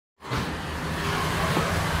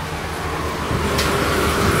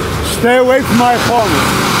Stay away from my apartment.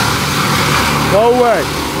 Go away.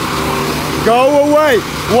 Go away.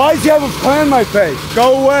 Why does he have a plan on my face?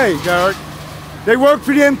 Go away, Derrick. They work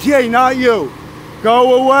for the MTA, not you.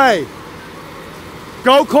 Go away.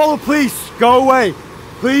 Go call the police. Go away.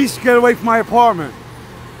 Please get away from my apartment.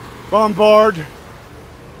 Bombard.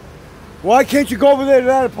 Why can't you go over there to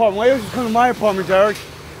that apartment? Why don't you come to my apartment, Derrick?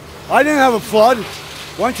 I didn't have a flood.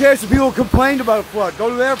 Why don't you ask the people who complained about a flood? Go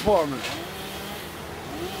to their apartment.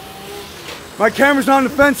 My camera's on the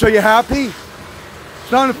fence. Are you happy?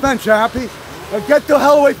 It's not on the fence. You happy? Now get the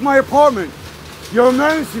hell away from my apartment. You're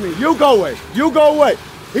menacing me. You go away. You go away.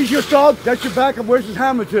 He's your dog. That's your backup. Where's his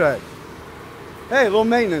hammer today? Hey, a little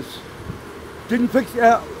maintenance. Did you fix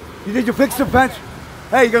the fence?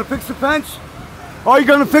 Hey, you gonna fix the fence? Oh, you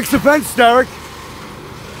gonna fix the fence, Derrick?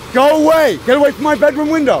 Go away. Get away from my bedroom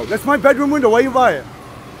window. That's my bedroom window. Why you buy it?